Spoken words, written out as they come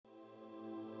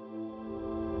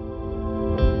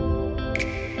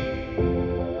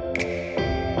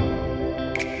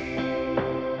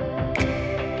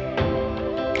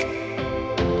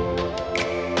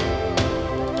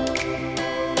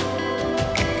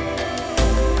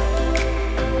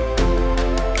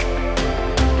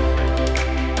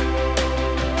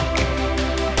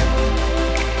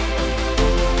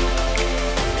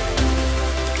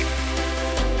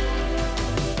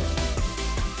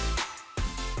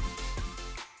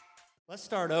Let's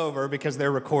start over because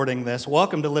they're recording this.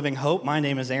 Welcome to Living Hope. My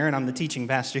name is Aaron. I'm the teaching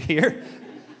pastor here,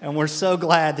 and we're so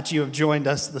glad that you have joined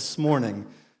us this morning.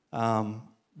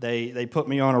 They put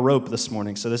me on a rope this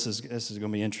morning, so this is going to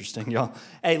be interesting, y'all.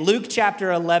 Hey, Luke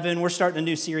chapter 11. We're starting a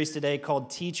new series today called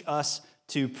Teach Us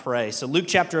to Pray. So Luke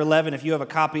chapter 11, if you have a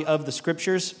copy of the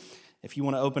scriptures, if you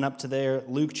want to open up to there,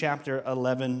 Luke chapter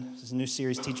 11. This is a new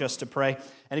series, Teach Us to Pray.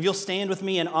 And if you'll stand with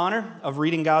me in honor of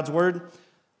reading God's word,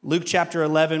 Luke chapter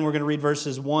 11, we're going to read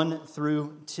verses 1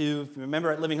 through 2. If you remember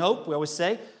at Living Hope, we always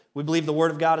say we believe the Word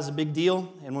of God is a big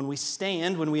deal. And when we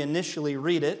stand, when we initially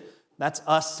read it, that's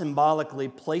us symbolically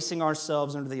placing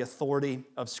ourselves under the authority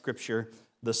of Scripture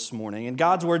this morning. And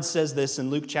God's Word says this in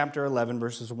Luke chapter 11,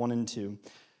 verses 1 and 2.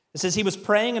 It says, "He was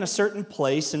praying in a certain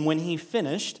place, and when he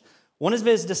finished, one of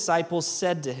his disciples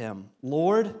said to him,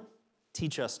 'Lord,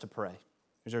 teach us to pray.'"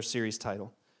 Here's our series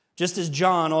title. Just as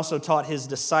John also taught his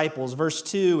disciples. Verse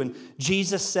 2, "And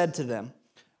Jesus said to them,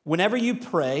 'Whenever you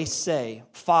pray, say,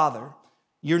 Father,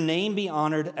 your name be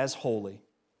honored as holy,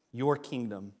 your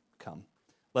kingdom come.'"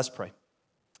 Let's pray.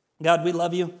 God, we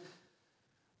love you.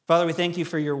 Father, we thank you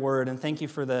for your word, and thank you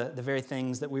for the very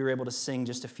things that we were able to sing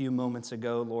just a few moments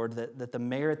ago, Lord, that the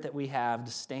merit that we have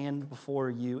to stand before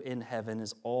you in heaven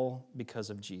is all because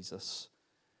of Jesus.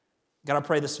 God, I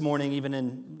pray this morning,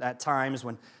 even at times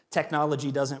when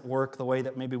technology doesn't work the way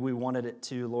that maybe we wanted it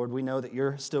to, Lord, we know that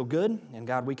you're still good, and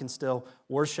God, we can still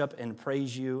worship and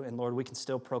praise you, and Lord, we can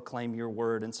still proclaim your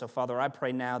word. And so, Father, I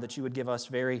pray now that you would give us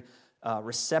very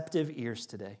receptive ears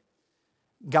today.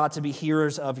 God, to be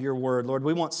hearers of your word. Lord,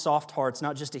 we want soft hearts,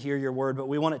 not just to hear your word, but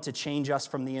we want it to change us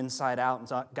from the inside out. And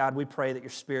so, God, we pray that your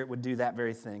Spirit would do that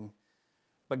very thing.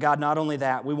 But God, not only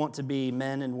that, we want to be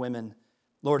men and women,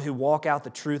 Lord, who walk out the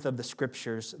truth of the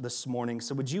Scriptures this morning.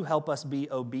 So would you help us be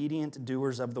obedient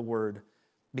doers of the word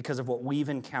because of what we've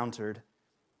encountered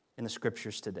in the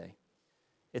Scriptures today?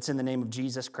 It's in the name of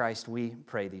Jesus Christ we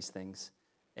pray these things.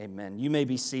 Amen. You may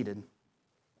be seated.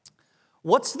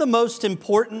 What's the most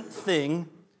important thing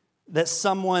that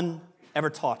someone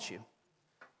ever taught you?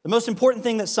 The most important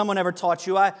thing that someone ever taught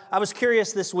you. I was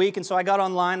curious this week, and so I got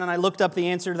online and I looked up the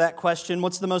answer to that question.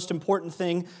 What's the most important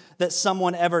thing that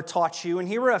someone ever taught you? And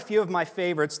here were a few of my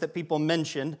favorites that people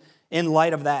mentioned in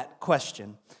light of that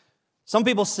question. Some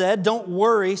people said, don't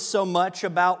worry so much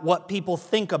about what people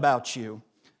think about you.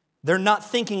 They're not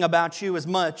thinking about you as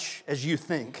much as you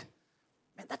think.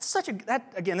 Man,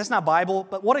 that's not Bible,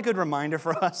 but what a good reminder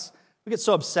for us. We get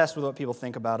so obsessed with what people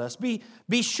think about us. Be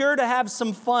sure to have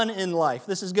some fun in life.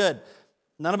 This is good.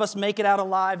 None of us make it out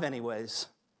alive anyways.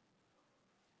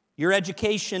 Your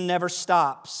education never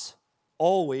stops.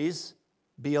 Always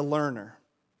be a learner.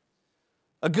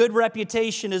 A good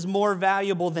reputation is more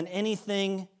valuable than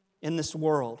anything in this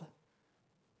world.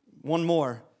 One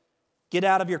more. Get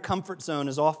out of your comfort zone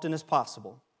as often as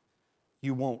possible.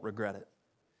 You won't regret it.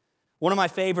 One of my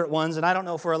favorite ones, and I don't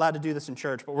know if we're allowed to do this in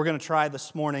church, but we're going to try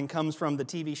this morning, comes from the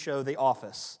TV show The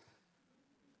Office.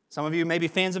 Some of you may be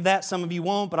fans of that, some of you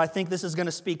won't, but I think this is going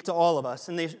to speak to all of us.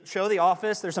 In the show The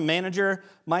Office, there's a manager,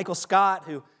 Michael Scott,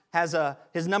 who has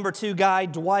his number 2 guy,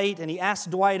 Dwight, and he asks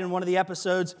Dwight in one of the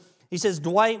episodes, he says,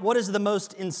 "Dwight, what is the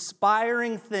most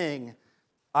inspiring thing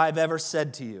I've ever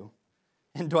said to you?"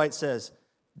 And Dwight says,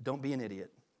 "Don't be an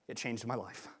idiot. It changed my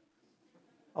life."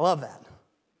 I love that.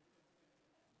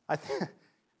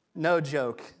 No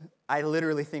joke. I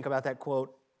literally think about that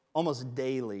quote almost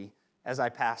daily as I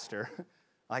pastor.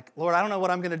 Like, Lord, I don't know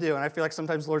what I'm going to do. And I feel like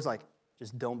sometimes the Lord's like,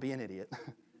 just don't be an idiot.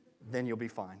 Then you'll be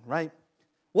fine, right?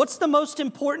 What's the most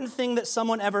important thing that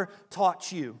someone ever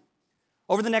taught you?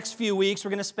 Over the next few weeks,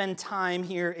 we're going to spend time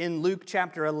here in Luke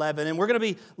chapter 11. And we're going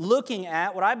to be looking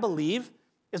at what I believe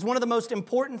is one of the most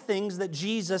important things that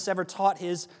Jesus ever taught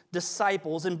his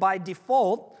disciples. And by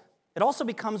default, it also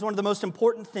becomes one of the most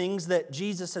important things that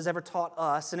Jesus has ever taught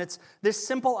us, and it's this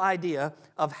simple idea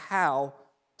of how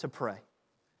to pray.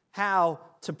 How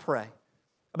to pray.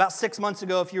 About 6 months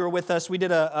ago, if you were with us, we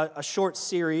did a short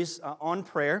series on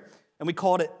prayer, and we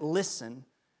called it Listen.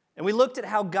 And we looked at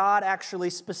how God actually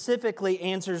specifically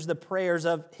answers the prayers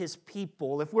of his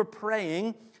people. If we're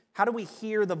praying, how do we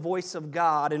hear the voice of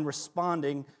God in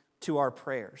responding to our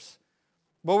prayers?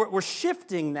 Well, we're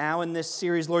shifting now in this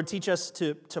series, Lord, teach us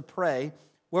to pray.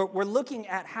 We're looking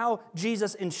at how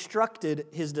Jesus instructed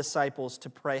his disciples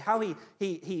to pray, how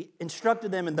he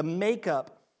instructed them in the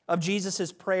makeup of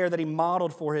Jesus' prayer that he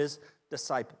modeled for his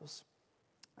disciples.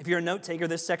 If you're a note taker,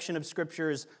 this section of Scripture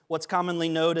is what's commonly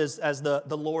known as the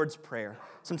Lord's Prayer.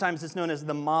 Sometimes it's known as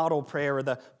the model prayer or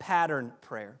the pattern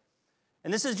prayer.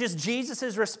 And this is just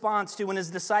Jesus' response to when his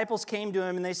disciples came to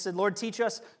him and they said, Lord, teach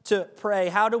us to pray.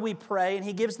 How do we pray? And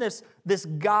he gives this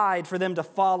guide for them to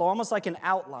follow, almost like an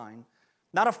outline.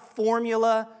 Not a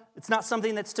formula. It's not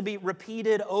something that's to be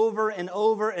repeated over and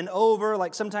over and over,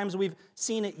 like sometimes we've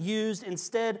seen it used.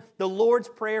 Instead, the Lord's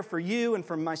Prayer for you and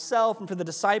for myself and for the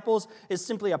disciples is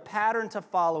simply a pattern to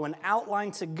follow, an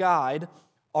outline to guide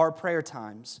our prayer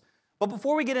times. But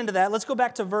before we get into that, let's go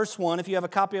back to verse 1, if you have a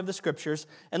copy of the Scriptures,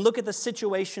 and look at the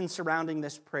situation surrounding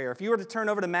this prayer. If you were to turn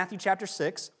over to Matthew chapter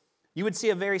 6, you would see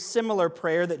a very similar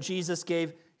prayer that Jesus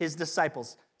gave his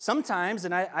disciples. Sometimes,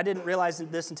 and I didn't realize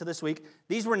this until this week,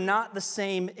 these were not the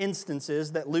same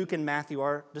instances that Luke and Matthew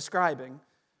are describing.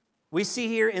 We see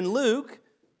here in Luke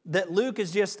that Luke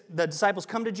is just, the disciples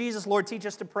come to Jesus, Lord, teach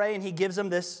us to pray, and he gives them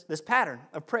this pattern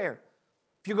of prayer.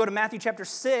 If you go to Matthew chapter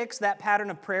 6, that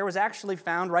pattern of prayer was actually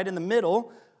found right in the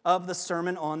middle of the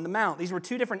Sermon on the Mount. These were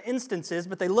two different instances,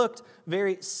 but they looked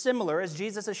very similar as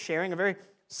Jesus is sharing a very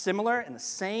similar and the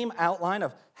same outline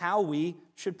of how we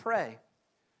should pray.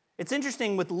 It's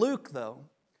interesting with Luke, though.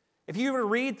 If you were to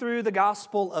read through the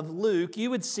Gospel of Luke, you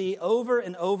would see over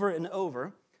and over and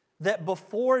over that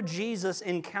before Jesus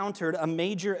encountered a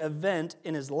major event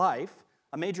in his life,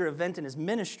 a major event in his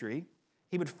ministry,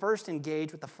 he would first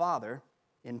engage with the Father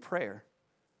in prayer.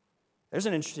 There's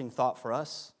an interesting thought for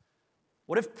us.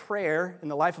 What if prayer in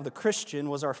the life of the Christian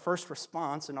was our first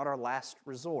response and not our last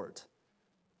resort?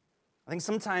 I think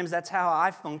sometimes that's how I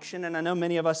function, and I know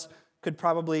many of us could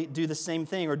probably do the same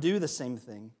thing or do the same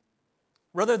thing.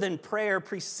 Rather than prayer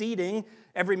preceding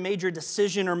every major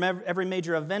decision or every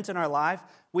major event in our life,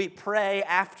 we pray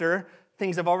after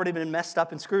things have already been messed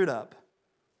up and screwed up.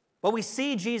 But we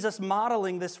see Jesus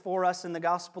modeling this for us in the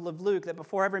Gospel of Luke, that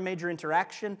before every major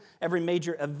interaction, every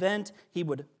major event, he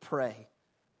would pray.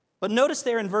 But notice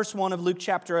there in verse 1 of Luke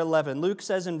chapter 11, Luke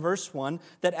says in verse 1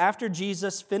 that after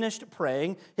Jesus finished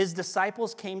praying, his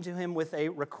disciples came to him with a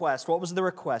request. What was the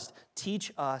request?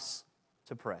 Teach us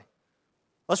to pray.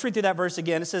 Let's read through that verse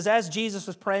again. It says, as Jesus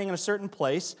was praying in a certain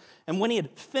place, and when he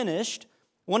had finished,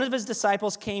 one of his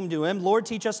disciples came to him, Lord,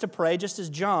 teach us to pray, just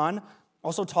as John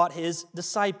also taught his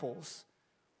disciples.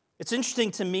 It's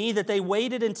interesting to me that they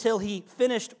waited until he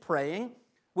finished praying,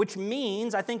 which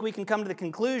means I think we can come to the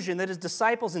conclusion that his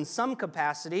disciples in some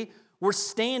capacity were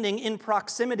standing in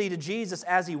proximity to Jesus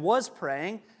as he was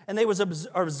praying, and they was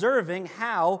observing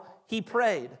how he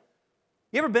prayed.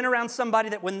 You ever been around somebody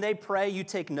that when they pray, you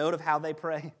take note of how they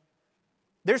pray?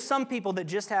 There's some people that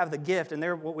just have the gift, and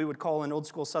they're what we would call in old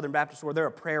school Southern Baptist where they're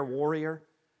a prayer warrior,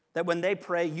 that when they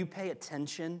pray, you pay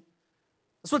attention.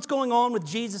 That's what's going on with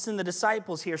Jesus and the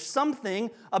disciples here. Something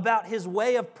about his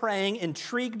way of praying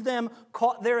intrigued them,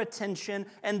 caught their attention,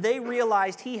 and they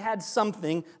realized he had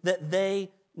something that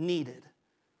they needed.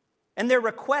 And their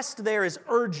request there is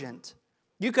urgent.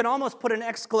 You could almost put an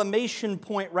exclamation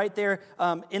point right there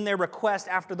in their request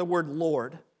after the word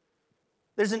Lord.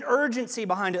 There's an urgency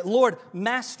behind it. Lord,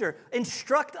 Master,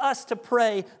 instruct us to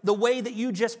pray the way that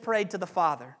you just prayed to the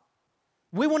Father.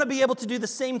 We want to be able to do the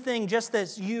same thing just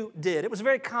as you did. It was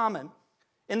very common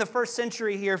in the first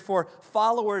century here for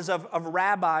followers of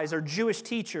rabbis or Jewish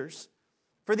teachers,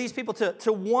 for these people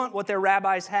to want what their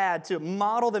rabbis had, to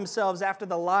model themselves after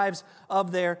the lives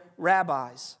of their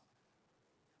rabbis.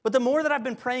 But the more that I've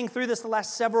been praying through this the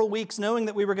last several weeks, knowing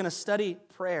that we were going to study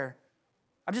prayer,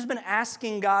 I've just been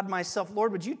asking God myself,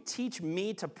 Lord, would you teach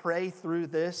me to pray through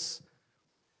this?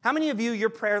 How many of you,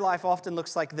 your prayer life often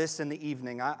looks like this in the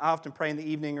evening? I often pray in the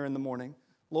evening or in the morning.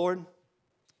 Lord,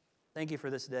 thank you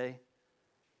for this day.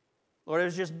 Lord, it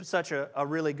was just such a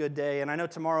really good day. And I know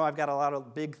tomorrow I've got a lot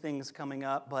of big things coming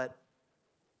up, but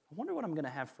I wonder what I'm going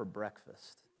to have for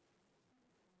breakfast.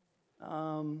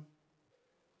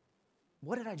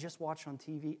 What did I just watch on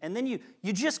TV? And then you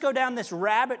just go down this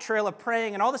rabbit trail of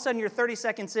praying, and all of a sudden you're 30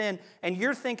 seconds in, and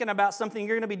you're thinking about something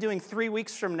you're going to be doing 3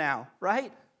 weeks from now,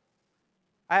 right?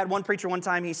 I had one preacher one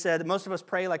time, he said that most of us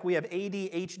pray like we have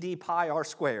ADHD pi r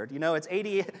squared. You know, it's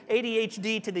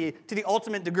ADHD to the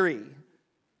ultimate degree.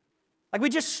 Like we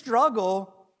just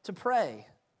struggle to pray.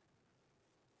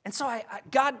 And so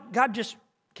God just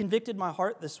convicted my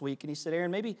heart this week, and he said,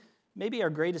 Aaron, maybe our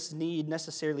greatest need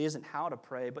necessarily isn't how to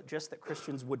pray, but just that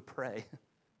Christians would pray.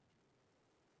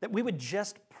 That we would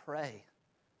just pray.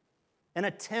 An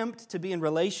attempt to be in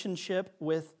relationship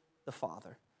with the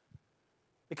Father.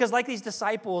 Because like these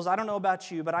disciples, I don't know about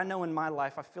you, but I know in my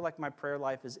life, I feel like my prayer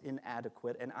life is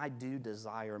inadequate, and I do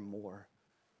desire more.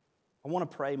 I want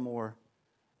to pray more.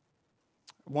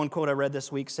 One quote I read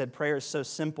this week said, prayer is so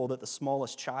simple that the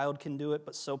smallest child can do it,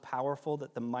 but so powerful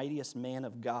that the mightiest man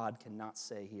of God cannot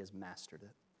say he has mastered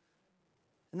it.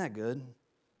 Isn't that good?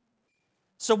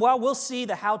 So while we'll see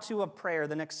the how-to of prayer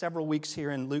the next several weeks here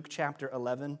in Luke chapter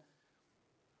 11,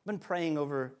 I've been praying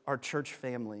over our church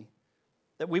family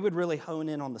that we would really hone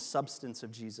in on the substance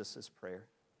of Jesus' prayer.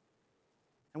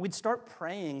 And we'd start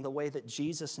praying the way that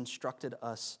Jesus instructed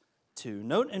us to.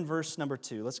 Note in verse number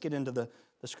 2, let's get into the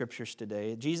scriptures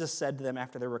today. Jesus said to them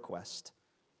after their request,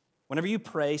 "Whenever you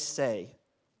pray, say,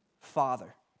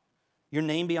 'Father, your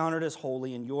name be honored as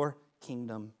holy, and your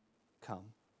kingdom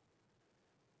come.'"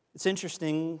 It's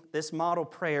interesting, this model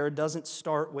prayer doesn't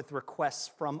start with requests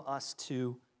from us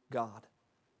to God.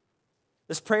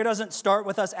 This prayer doesn't start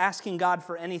with us asking God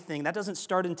for anything. That doesn't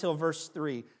start until verse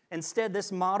 3. Instead,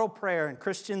 this model prayer, and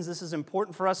Christians, this is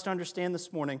important for us to understand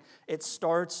this morning, it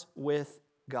starts with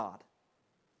God.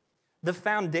 The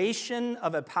foundation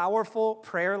of a powerful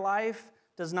prayer life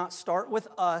does not start with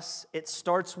us, it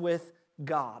starts with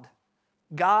God.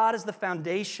 God is the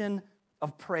foundation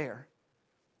of prayer.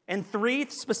 And three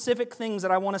specific things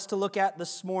that I want us to look at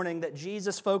this morning that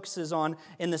Jesus focuses on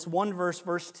in this one verse,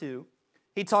 verse 2.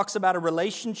 He talks about a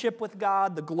relationship with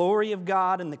God, the glory of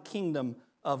God, and the kingdom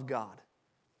of God.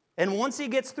 And once he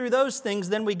gets through those things,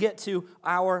 then we get to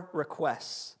our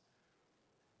requests.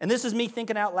 And this is me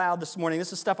thinking out loud this morning.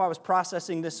 This is stuff I was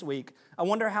processing this week. I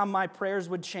wonder how my prayers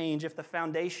would change if the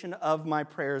foundation of my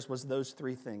prayers was those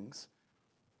three things.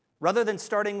 Rather than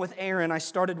starting with Aaron, I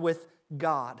started with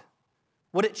God.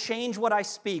 Would it change what I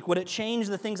speak? Would it change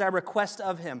the things I request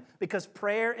of him? Because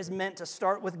prayer is meant to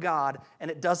start with God,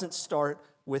 and it doesn't start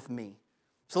with me.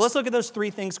 So let's look at those three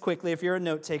things quickly. If you're a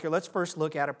note taker, let's first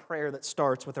look at a prayer that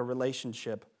starts with a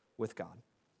relationship with God.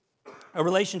 A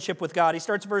relationship with God. He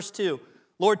starts verse 2.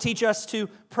 Lord, teach us to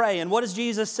pray. And what does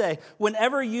Jesus say?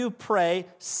 Whenever you pray,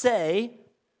 say,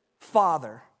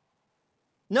 Father.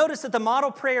 Notice that the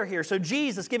model prayer here, so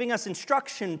Jesus giving us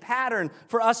instruction, pattern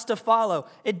for us to follow.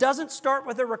 It doesn't start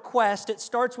with a request, it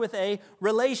starts with a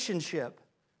relationship.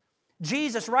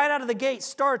 Jesus, right out of the gate,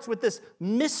 starts with this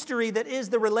mystery that is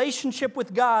the relationship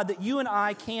with God that you and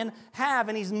I can have,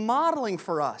 and he's modeling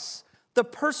for us the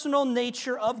personal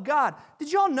nature of God.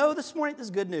 Did y'all know this morning, this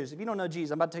is good news, if you don't know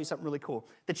Jesus, I'm about to tell you something really cool,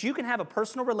 that you can have a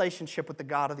personal relationship with the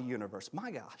God of the universe. My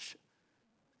gosh,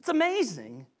 it's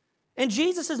amazing. And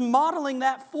Jesus is modeling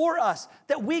that for us,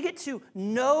 that we get to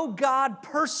know God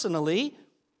personally,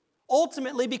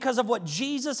 ultimately because of what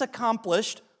Jesus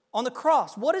accomplished on the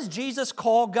cross. What does Jesus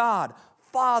call God?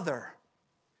 Father.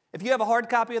 If you have a hard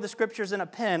copy of the scriptures in a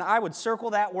pen, I would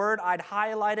circle that word, I'd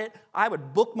highlight it, I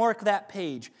would bookmark that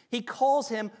page. He calls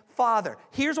him Father.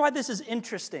 Here's why this is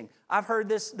interesting. I've heard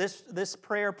this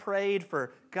prayer prayed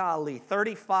for,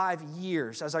 35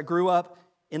 years as I grew up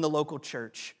in the local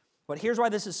church. But here's why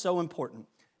this is so important.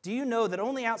 Do you know that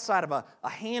only outside of a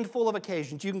handful of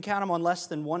occasions, you can count them on less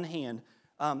than one hand,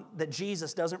 that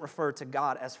Jesus doesn't refer to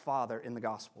God as Father in the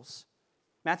Gospels?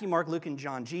 Matthew, Mark, Luke, and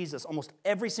John, Jesus almost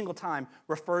every single time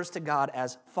refers to God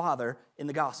as Father in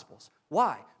the Gospels.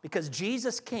 Why? Because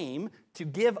Jesus came to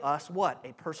give us what?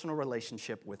 A personal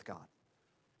relationship with God.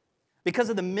 Because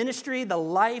of the ministry, the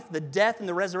life, the death, and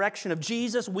the resurrection of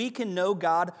Jesus, we can know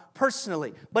God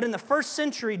personally. But in the first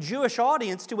century Jewish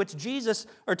audience to which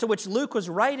Luke was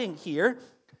writing here,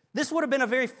 this would have been a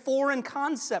very foreign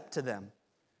concept to them.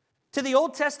 To the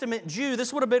Old Testament Jew,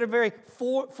 this would have been a very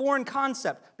foreign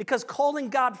concept because calling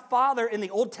God Father in the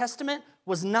Old Testament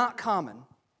was not common.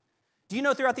 Do you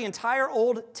know throughout the entire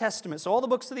Old Testament, so all the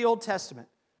books of the Old Testament,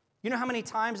 you know how many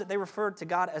times that they referred to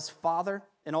God as Father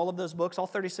in all of those books, all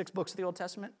 36 books of the Old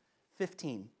Testament?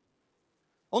 15.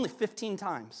 Only 15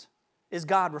 times is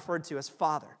God referred to as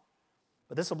Father.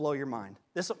 But this will blow your mind.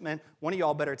 One of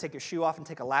y'all better take your shoe off and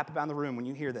take a lap around the room when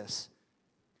you hear this.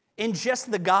 In just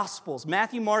the Gospels,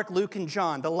 Matthew, Mark, Luke, and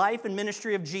John, the life and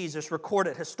ministry of Jesus record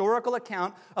a historical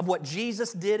account of what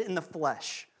Jesus did in the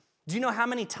flesh. Do you know how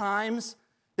many times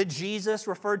that Jesus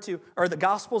referred to, or the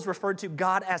Gospels referred to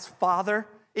God as Father?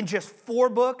 In just 4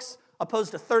 books,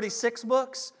 opposed to 36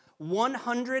 books,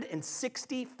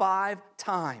 165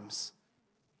 times.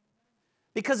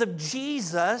 Because of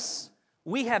Jesus,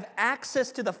 we have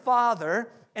access to the Father,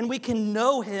 and we can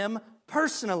know him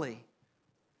personally.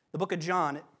 The book of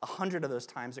John, 100 of those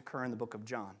times occur in the book of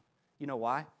John. You know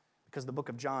why? Because the book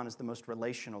of John is the most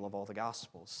relational of all the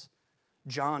Gospels.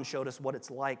 John showed us what it's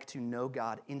like to know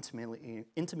God intimately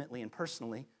and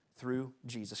personally through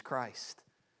Jesus Christ.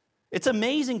 It's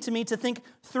amazing to me to think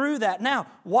through that. Now,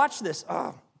 watch this.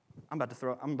 Oh, I'm about to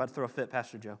throw a fit,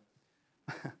 Pastor Joe.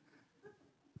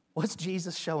 What's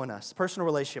Jesus showing us? Personal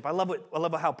relationship. I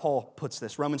love how Paul puts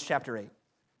this. Romans chapter 8.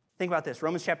 Think about this.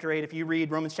 Romans chapter 8, if you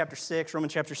read Romans chapter 6,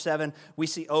 Romans chapter 7, we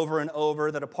see over and over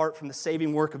that apart from the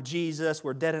saving work of Jesus,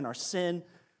 we're dead in our sin.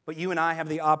 But you and I have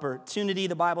the opportunity,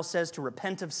 the Bible says, to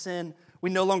repent of sin. We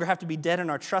no longer have to be dead in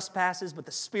our trespasses, but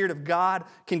the Spirit of God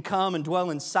can come and dwell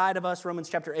inside of us. Romans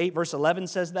chapter 8, verse 11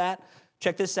 says that.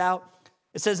 Check this out.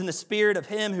 It says, "And the Spirit of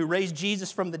him who raised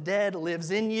Jesus from the dead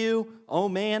lives in you." Oh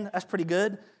man, that's pretty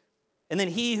good. "And then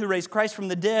he who raised Christ from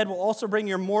the dead will also bring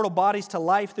your mortal bodies to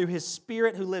life through his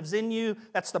Spirit who lives in you."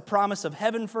 That's the promise of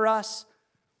heaven for us.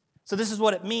 So this is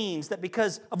what it means, that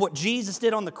because of what Jesus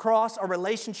did on the cross, our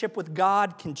relationship with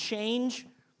God can change.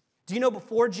 Do you know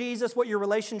before Jesus what your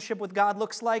relationship with God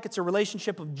looks like? It's a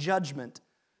relationship of judgment.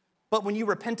 But when you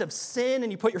repent of sin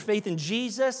and you put your faith in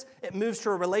Jesus, it moves to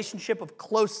a relationship of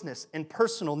closeness and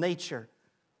personal nature.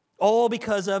 All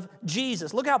because of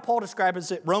Jesus. Look how Paul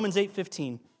describes it, Romans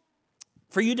 8:15.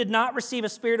 "For you did not receive a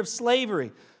spirit of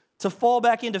slavery to fall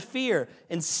back into fear.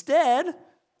 Instead,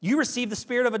 you received the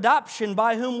spirit of adoption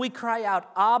by whom we cry out,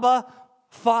 'Abba,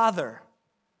 Father.'"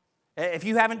 If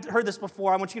you haven't heard this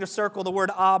before, I want you to circle the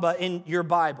word Abba in your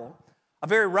Bible. A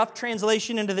very rough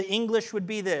translation into the English would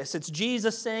be this. It's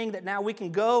Jesus saying that now we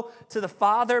can go to the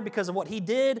Father because of what he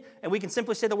did, and we can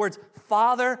simply say the words,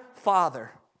 "Father,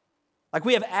 Father." Like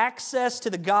we have access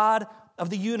to the God of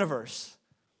the universe.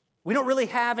 We don't really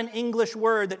have an English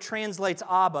word that translates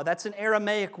Abba. That's an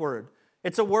Aramaic word.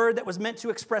 It's a word that was meant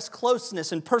to express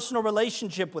closeness and personal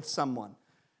relationship with someone.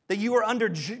 That you were under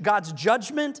God's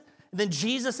judgment, and then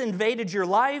Jesus invaded your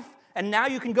life, and now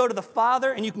you can go to the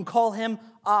Father and you can call him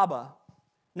Abba.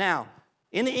 Now,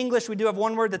 in the English, we do have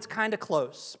one word that's kind of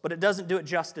close, but it doesn't do it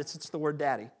justice. It's the word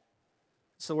daddy.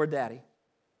 It's the word daddy.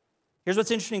 Here's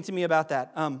what's interesting to me about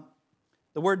that.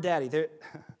 The word daddy.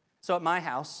 So at my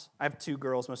house, I have 2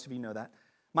 girls, most of you know that.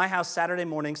 My house, Saturday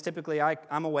mornings, typically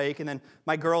I'm awake, and then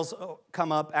my girls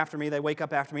come up after me, they wake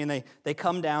up after me, and they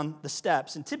come down the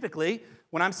steps. And typically,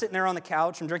 when I'm sitting there on the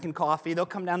couch, I'm drinking coffee, they'll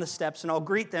come down the steps, and I'll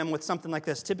greet them with something like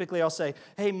this. Typically, I'll say,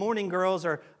 "Hey, morning, girls,"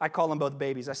 or I call them both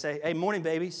babies. I say, "Hey, morning,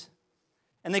 babies."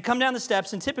 And they come down the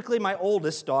steps, and typically my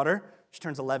oldest daughter, she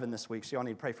turns 11 this week, so y'all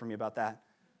need to pray for me about that.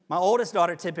 My oldest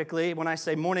daughter, typically, when I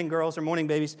say morning, girls, or morning,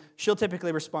 babies, she'll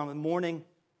typically respond with, "Morning,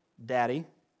 Daddy."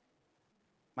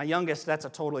 My youngest, that's a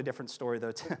totally different story,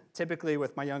 though. Typically,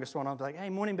 with my youngest one, I'll be like, "Hey,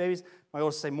 morning, babies." My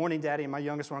oldest will say, "Morning, Daddy," and my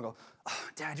youngest one will go, "Oh,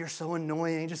 Dad, you're so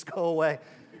annoying. Just go away."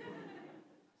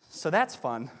 So that's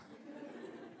fun.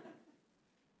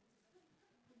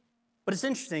 But it's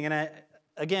interesting, and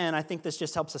I think this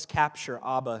just helps us capture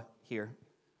Abba here.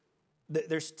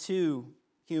 There's 2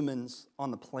 humans on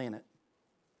the planet,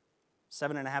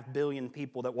 7.5 billion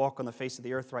people that walk on the face of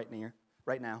the earth right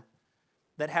now,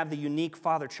 that have the unique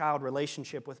father-child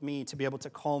relationship with me to be able to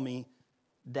call me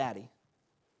daddy.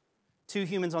 2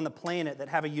 humans on the planet that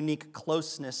have a unique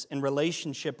closeness and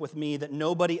relationship with me that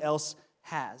nobody else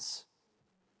has.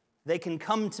 They can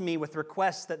come to me with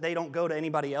requests that they don't go to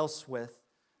anybody else with.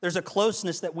 There's a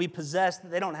closeness that we possess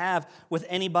that they don't have with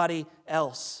anybody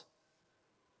else.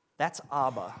 That's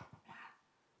Abba.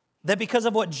 That because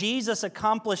of what Jesus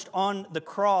accomplished on the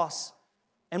cross,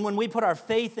 and when we put our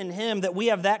faith in him, that we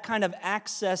have that kind of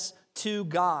access to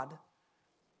God.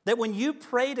 That when you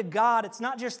pray to God, it's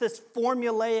not just this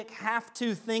formulaic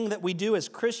have-to thing that we do as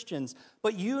Christians,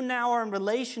 but you now are in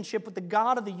relationship with the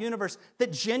God of the universe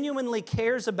that genuinely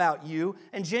cares about you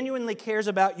and genuinely cares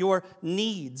about your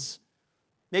needs.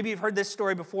 Maybe you've heard this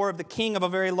story before of the king of a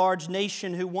very large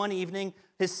nation who one evening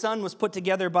his son was put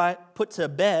to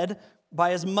bed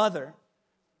by his mother.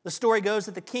 The story goes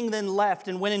that the king then left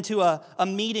and went into a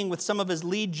meeting with some of his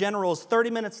lead generals.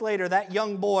 30 minutes later, that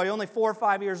young boy, only 4 or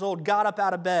 5 years old, got up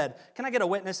out of bed. Can I get a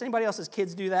witness? Anybody else's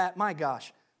kids do that? My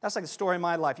gosh, that's like the story of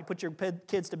my life. You put your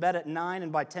kids to bed at 9,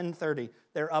 and by 10:30,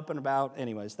 they're up and about.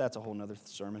 Anyways, that's a whole nother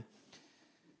sermon.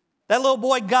 That little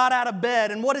boy got out of bed,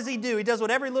 and what does he do? He does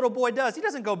what every little boy does. He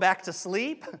doesn't go back to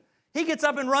sleep. He gets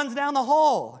up and runs down the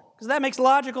hall, because that makes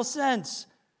logical sense.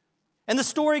 And the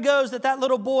story goes that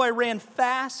little boy ran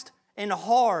fast and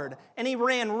hard, and he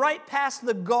ran right past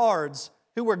the guards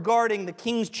who were guarding the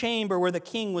king's chamber where the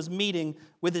king was meeting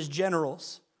with his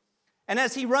generals. And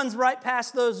as he runs right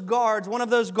past those guards, one of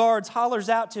those guards hollers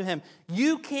out to him,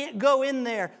 "You can't go in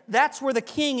there. That's where the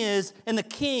king is, and the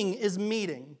king is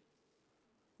meeting."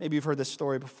 Maybe you've heard this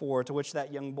story before, to which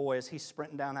that young boy, as he's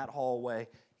sprinting down that hallway,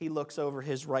 he looks over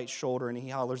his right shoulder and he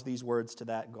hollers these words to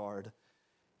that guard.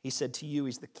 He said, "To you,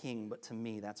 he's the king, but to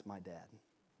me, that's my dad."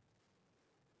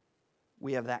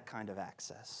 We have that kind of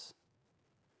access.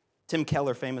 Tim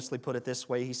Keller famously put it this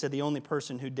way. He said, "The only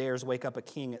person who dares wake up a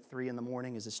king at 3 in the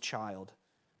morning is his child."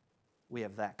 We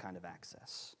have that kind of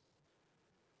access.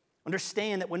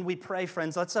 Understand that when we pray,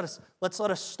 friends, let's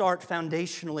let us start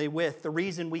foundationally with the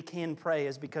reason we can pray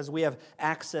is because we have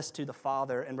access to the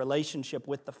Father and relationship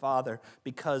with the Father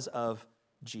because of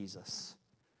Jesus.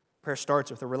 Prayer starts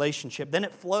with a relationship. Then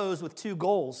it flows with two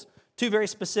goals, two very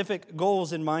specific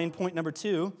goals in mind. Point number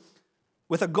 2,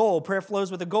 with a goal. Prayer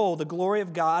flows with a goal, the glory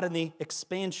of God and the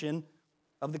expansion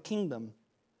of the kingdom.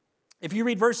 If you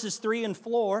read verses 3 and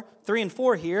 4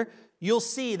 here, you'll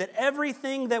see that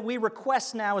everything that we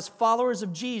request now as followers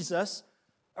of Jesus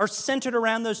are centered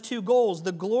around those two goals,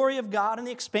 the glory of God and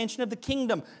the expansion of the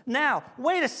kingdom. Now,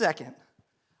 wait a second.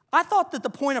 I thought that the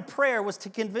point of prayer was to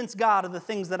convince God of the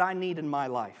things that I need in my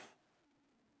life.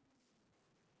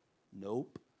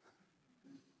 Nope.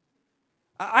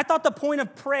 I thought the point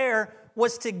of prayer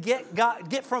was to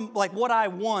get from like what I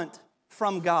want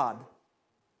from God.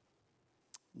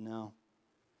 No.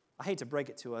 I hate to break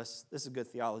it to us. This is good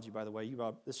theology, by the way.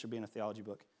 This should be in a theology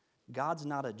book. God's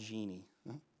not a genie.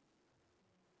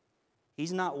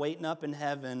 He's not waiting up in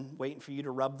heaven, waiting for you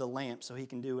to rub the lamp so he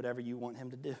can do whatever you want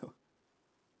him to do.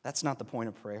 That's not the point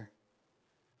of prayer.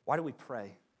 Why do we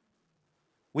pray?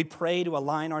 We pray to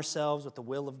align ourselves with the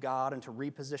will of God and to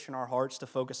reposition our hearts to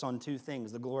focus on two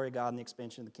things, the glory of God and the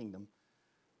expansion of the kingdom.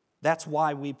 That's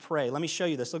why we pray. Let me show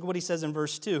you this. Look at what he says in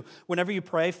verse 2. Whenever you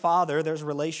pray, Father, there's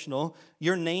relational,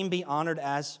 your name be honored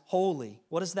as holy.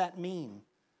 What does that mean?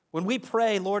 When we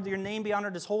pray, Lord, your name be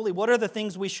honored as holy, what are the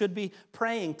things we should be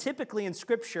praying? Typically in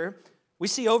Scripture, we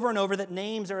see over and over that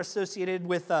names are associated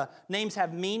with, names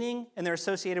have meaning and they're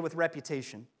associated with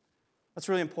reputation. That's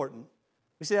really important.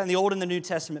 We see that in the Old and the New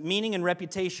Testament, meaning and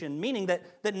reputation, meaning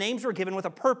that names were given with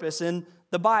a purpose in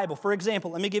the Bible. For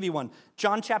example, let me give you one.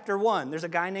 John chapter 1, there's a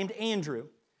guy named Andrew.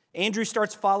 Andrew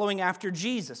starts following after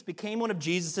Jesus, became one of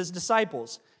Jesus'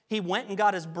 disciples. He went and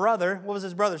got his brother. What was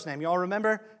his brother's name? You all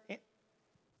remember?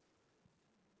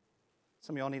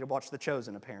 Some of y'all need to watch The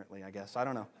Chosen, apparently, I guess. I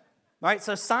don't know. All right,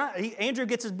 so Andrew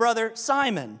gets his brother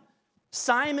Simon.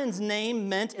 Simon's name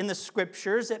meant in the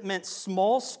Scriptures, it meant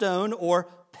small stone or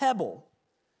pebble.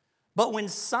 But when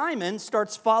Simon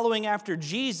starts following after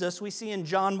Jesus, we see in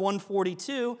John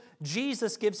 1:42,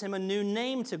 Jesus gives him a new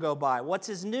name to go by. What's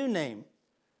his new name?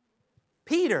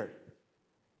 Peter.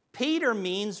 Peter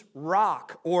means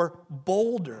rock or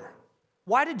boulder.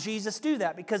 Why did Jesus do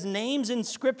that? Because names in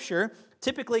Scripture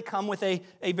typically come with a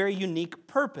very unique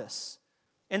purpose.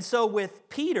 And so with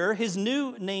Peter, his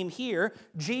new name here,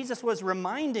 Jesus was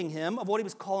reminding him of what he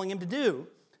was calling him to do.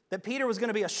 That Peter was going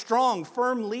to be a strong,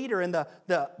 firm leader in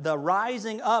the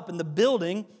rising up and the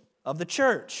building of the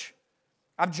church.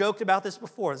 I've joked about this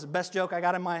before. It's the best joke I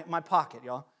got in my pocket,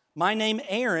 y'all. My name,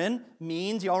 Aaron,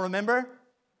 means, y'all remember?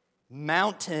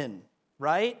 Mountain,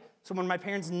 right? So when my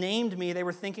parents named me, they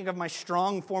were thinking of my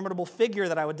strong, formidable figure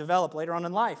that I would develop later on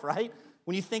in life, right?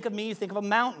 When you think of me, you think of a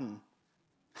mountain.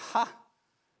 Ha!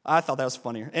 I thought that was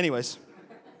funnier. Anyways.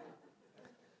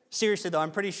 Seriously, though,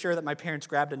 I'm pretty sure that my parents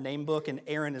grabbed a name book, and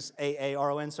Aaron is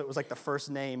Aaron, so it was like the first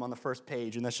name on the first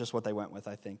page, and that's just what they went with,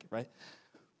 I think, right?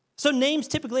 So names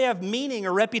typically have meaning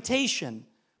or reputation.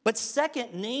 But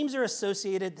second, names are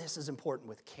associated, this is important,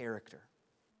 with character.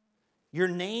 Your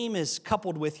name is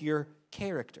coupled with your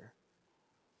character.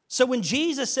 So when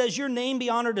Jesus says, your name be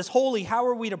honored as holy, how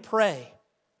are we to pray?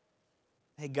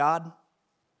 Hey, God,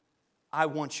 I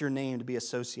want your name to be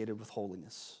associated with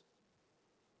holiness.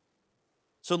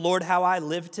 So, Lord, how I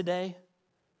live today,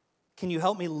 can you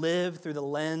help me live through the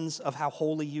lens of how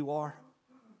holy you are?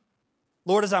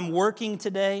 Lord, as I'm working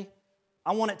today,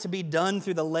 I want it to be done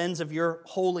through the lens of your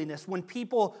holiness. When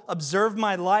people observe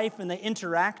my life and they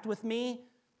interact with me,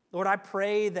 Lord, I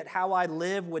pray that how I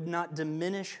live would not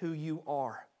diminish who you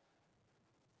are.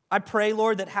 I pray,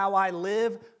 Lord, that how I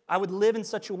would live in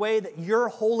such a way that your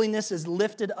holiness is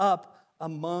lifted up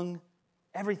among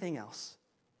everything else.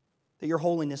 That your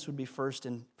holiness would be first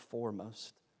and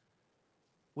foremost.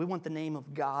 We want the name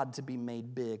of God to be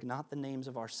made big, not the names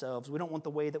of ourselves. We don't want the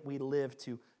way that we live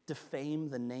to defame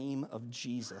the name of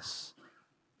Jesus.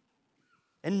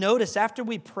 And notice, after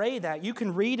we pray that, you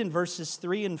can read in verses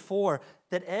 3 and 4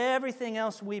 that everything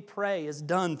else we pray is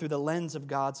done through the lens of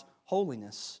God's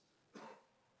holiness.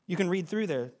 You can read through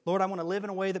there. Lord, I want to live in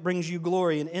a way that brings you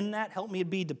glory, and in that, help me to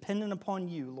be dependent upon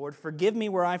you. Lord, forgive me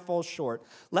where I fall short.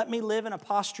 Let me live in a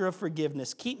posture of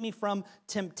forgiveness. Keep me from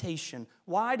temptation.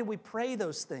 Why do we pray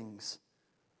those things?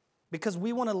 Because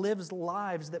we want to live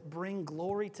lives that bring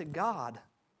glory to God.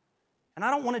 And I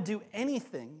don't want to do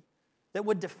anything that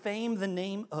would defame the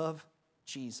name of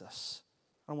Jesus.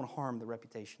 I don't want to harm the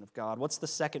reputation of God. What's the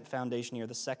second foundation here,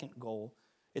 the second goal?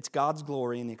 It's God's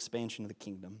glory and the expansion of the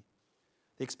kingdom.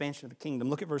 The expansion of the kingdom.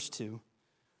 Look at verse 2.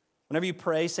 Whenever you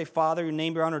pray, say, Father, your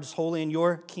name be honored as holy, and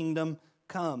your kingdom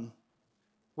come.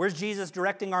 Where's Jesus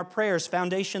directing our prayers?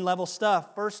 Foundation level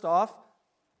stuff. First off,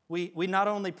 we not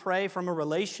only pray from a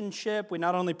relationship, we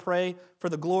not only pray for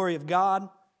the glory of God,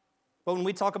 but when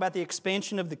we talk about the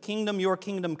expansion of the kingdom, your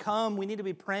kingdom come, we need to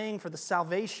be praying for the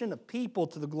salvation of people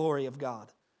to the glory of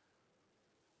God.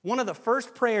 One of the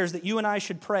first prayers that you and I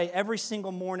should pray every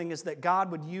single morning is that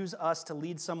God would use us to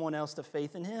lead someone else to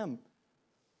faith in Him.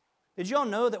 Did you all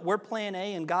know that we're plan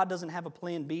A and God doesn't have a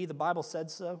plan B? The Bible said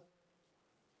so.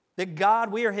 That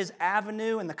God, we are His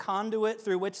avenue and the conduit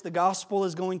through which the gospel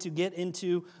is going to get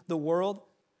into the world.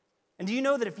 And do you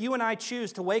know that if you and I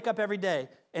choose to wake up every day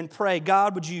and pray,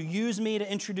 God, would you use me to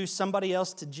introduce somebody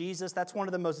else to Jesus? That's one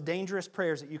of the most dangerous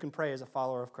prayers that you can pray as a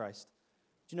follower of Christ.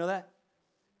 Do you know that?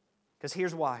 Because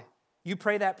here's why. You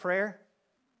pray that prayer,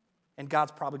 and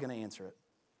God's probably going to answer it.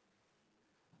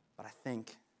 But I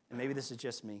think, and maybe this is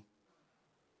just me,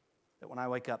 that when I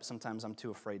wake up, sometimes I'm too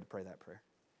afraid to pray that prayer.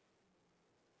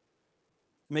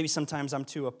 Maybe sometimes I'm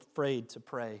too afraid to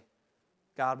pray,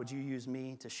 God, would you use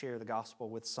me to share the gospel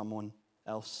with someone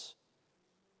else?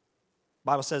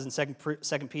 The Bible says in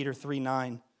 2 Peter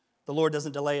 3:9, the Lord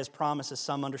doesn't delay His promise as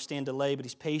some understand delay, but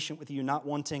He's patient with you, not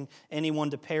wanting anyone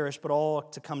to perish, but all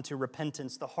to come to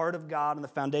repentance. The heart of God and the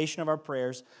foundation of our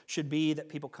prayers should be that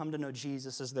people come to know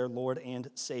Jesus as their Lord and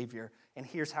Savior. And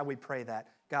here's how we pray that.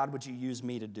 God, would you use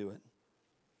me to do it?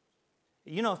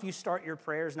 You know, if you start your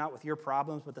prayers not with your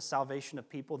problems, but the salvation of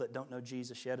people that don't know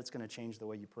Jesus yet, it's going to change the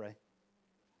way you pray.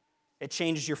 It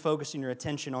changes your focus and your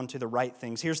attention onto the right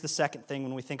things. Here's the second thing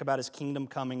when we think about His kingdom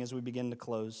coming as we begin to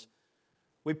close.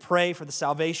 We pray for the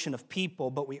salvation of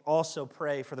people, but we also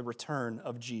pray for the return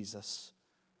of Jesus.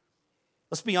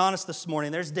 Let's be honest this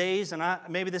morning. There's days, and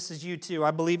maybe this is you too,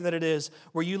 I believe that it is,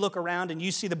 where you look around and you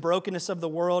see the brokenness of the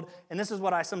world, and this is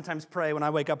what I sometimes pray when I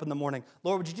wake up in the morning.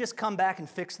 Lord, would you just come back and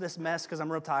fix this mess because I'm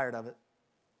real tired of it?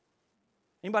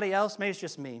 Anybody else? Maybe it's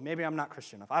just me. Maybe I'm not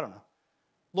Christian enough. I don't know.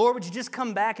 Lord, would you just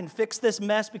come back and fix this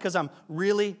mess because I'm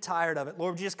really tired of it?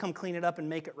 Lord, would you just come clean it up and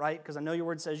make it right because I know your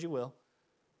word says you will.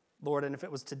 Lord, and if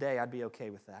it was today, I'd be okay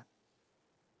with that.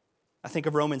 I think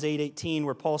of Romans 8:18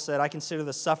 where Paul said, I consider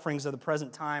the sufferings of the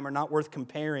present time are not worth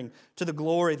comparing to the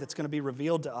glory that's going to be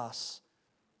revealed to us.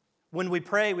 When we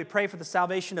pray for the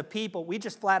salvation of people. We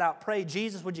just flat out pray,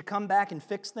 Jesus, would you come back and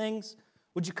fix things?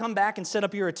 Would you come back and set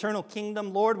up your eternal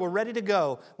kingdom? Lord, we're ready to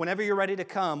go. Whenever you're ready to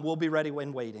come, we'll be ready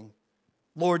when waiting.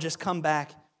 Lord, just come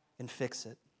back and fix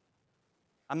it.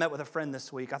 I met with a friend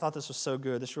this week. I thought this was so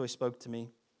good. This really spoke to me.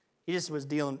 He just was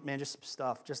dealing, just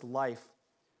stuff, just life.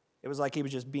 It was like he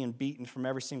was just being beaten from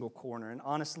every single corner. And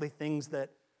honestly, things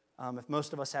that if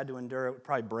most of us had to endure, it would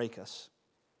probably break us.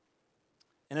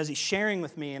 And as he's sharing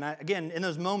with me, and again, in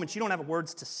those moments, you don't have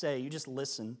words to say. You just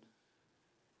listen.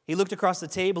 He looked across the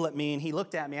table at me, and he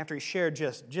looked at me after he shared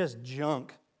just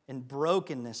junk and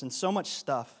brokenness and so much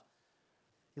stuff.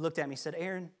 He looked at me and said,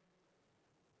 Aaron,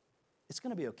 it's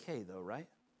going to be okay though, right?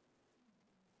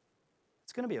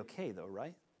 It's going to be okay though,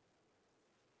 right?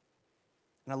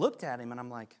 And I looked at him and I'm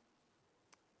like,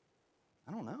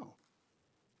 I don't know.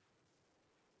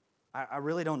 I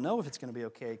really don't know if it's going to be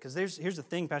okay. Because here's the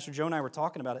thing, Pastor Joe and I were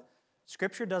talking about it.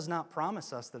 Scripture does not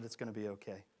promise us that it's going to be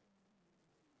okay.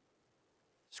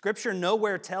 Scripture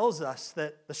nowhere tells us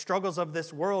that the struggles of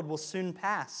this world will soon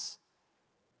pass.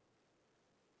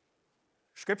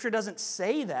 Scripture doesn't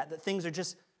say that things are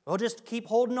just keep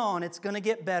holding on. It's going to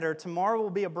get better. Tomorrow will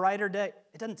be a brighter day.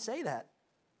 It doesn't say that.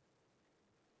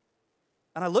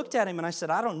 And I looked at him and I said,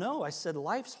 I don't know. I said,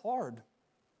 life's hard.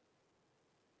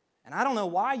 And I don't know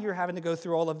why you're having to go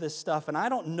through all of this stuff. And I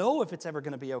don't know if it's ever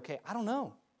going to be okay. I don't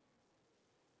know.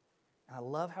 And I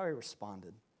love how he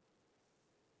responded.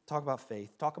 Talk about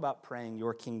faith. Talk about praying,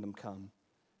 your kingdom come.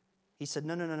 He said,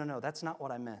 no. That's not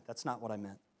what I meant. That's not what I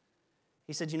meant.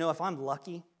 He said, if I'm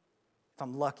lucky,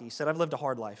 he said, I've lived a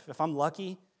hard life. If I'm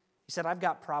lucky, he said, I've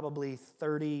got probably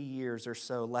 30 years or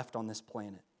so left on this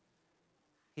planet.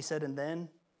 He said, and then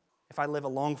if I live a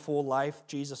long, full life,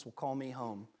 Jesus will call me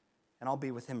home and I'll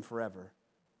be with Him forever.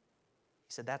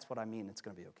 He said, that's what I mean. It's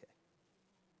going to be okay.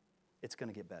 It's going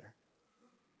to get better.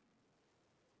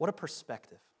 What a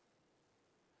perspective.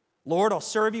 Lord, I'll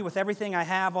serve you with everything I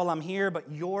have while I'm here,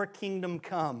 but your kingdom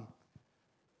come.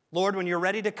 Lord, when you're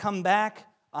ready to come back,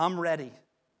 I'm ready.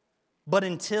 But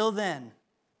until then,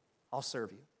 I'll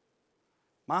serve you.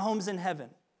 My home's in heaven,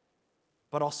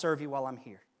 but I'll serve you while I'm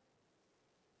here.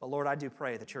 But Lord, I do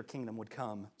pray that your kingdom would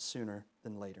come sooner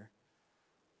than later.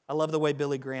 I love the way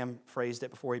Billy Graham phrased it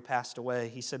before he passed away.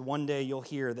 He said, one day you'll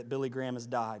hear that Billy Graham has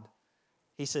died.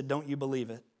 He said, don't you believe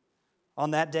it?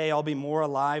 On that day, I'll be more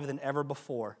alive than ever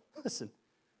before. Listen,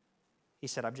 He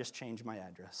said, I've just changed my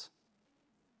address.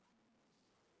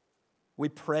 We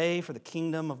pray for the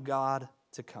kingdom of God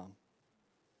to come.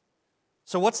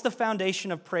 So what's the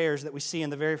foundation of prayers that we see in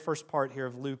the very first part here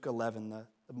of Luke 11, the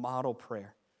model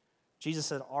prayer? Jesus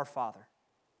said, Our Father.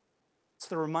 It's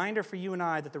the reminder for you and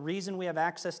I that the reason we have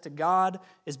access to God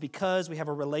is because we have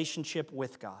a relationship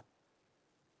with God.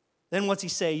 Then what's he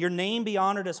say? Your name be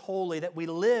honored as holy, that we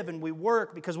live and we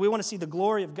work because we want to see the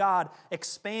glory of God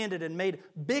expanded and made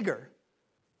bigger.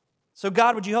 So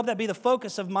God, would you help that be the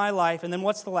focus of my life? And then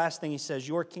what's the last thing he says?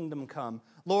 Your kingdom come.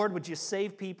 Lord, would you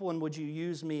save people and would you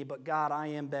use me? But God, I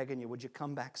am begging you, would you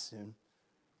come back soon?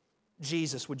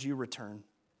 Jesus, would you return?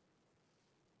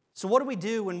 So what do we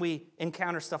do when we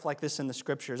encounter stuff like this in the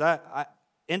Scriptures?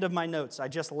 End of my notes, I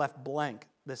just left blank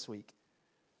this week.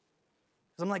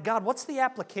 Because I'm like, God, what's the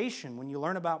application when you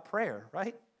learn about prayer,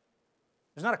 right?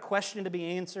 There's not a question to be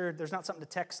answered. There's not something to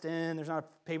text in. There's not a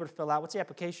paper to fill out. What's the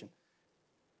application?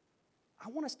 I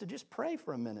want us to just pray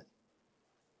for a minute.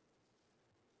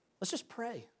 Let's just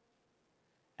pray.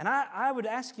 And I would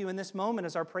ask you in this moment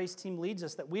as our praise team leads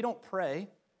us that we don't pray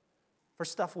for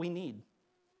stuff we need.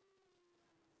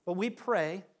 But we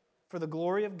pray for the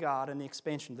glory of God and the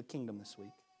expansion of the kingdom this week.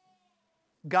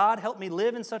 God, help me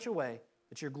live in such a way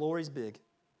that your glory is big.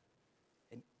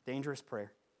 A dangerous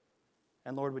prayer.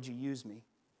 And Lord, would you use me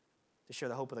to share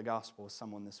the hope of the gospel with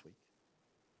someone this week?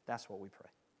 That's what we pray.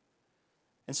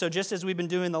 And so just as we've been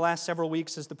doing the last several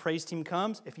weeks as the praise team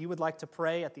comes, if you would like to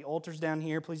pray at the altars down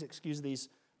here, please excuse these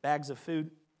bags of food.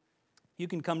 You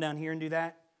can come down here and do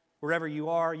that. Wherever you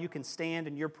are, you can stand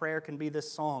and your prayer can be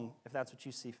this song if that's what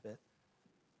you see fit.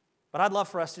 But I'd love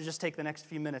for us to just take the next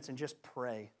few minutes and just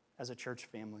pray as a church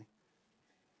family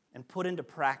and put into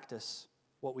practice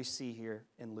what we see here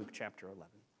in Luke chapter 11.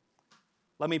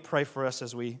 Let me pray for us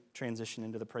as we transition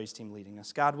into the praise team leading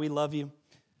us. God, we love you.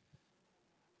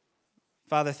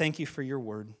 Father, thank you for your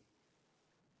word.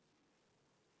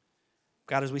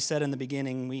 God, as we said in the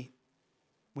beginning, we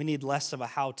need less of a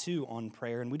how-to on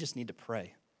prayer, and we just need to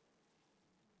pray.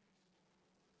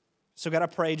 So God, I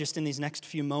pray just in these next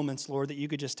few moments, Lord, that you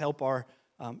could just help our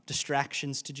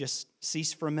distractions to just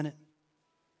cease for a minute.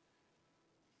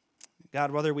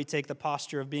 God, whether we take the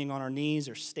posture of being on our knees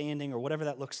or standing or whatever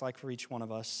that looks like for each one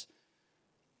of us,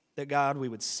 that God, we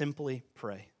would simply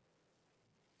pray.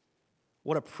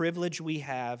 What a privilege we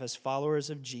have as followers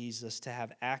of Jesus to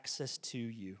have access to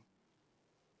you.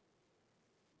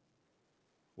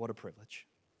 What a privilege.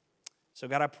 So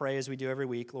God, I pray as we do every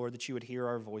week, Lord, that you would hear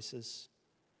our voices.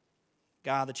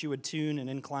 God, that you would tune and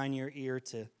incline your ear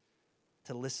to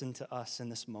listen to us in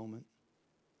this moment.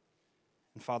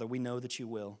 And Father, we know that you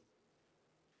will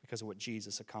because of what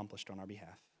Jesus accomplished on our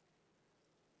behalf.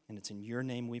 And it's in your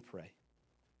name we pray.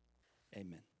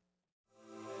 Amen.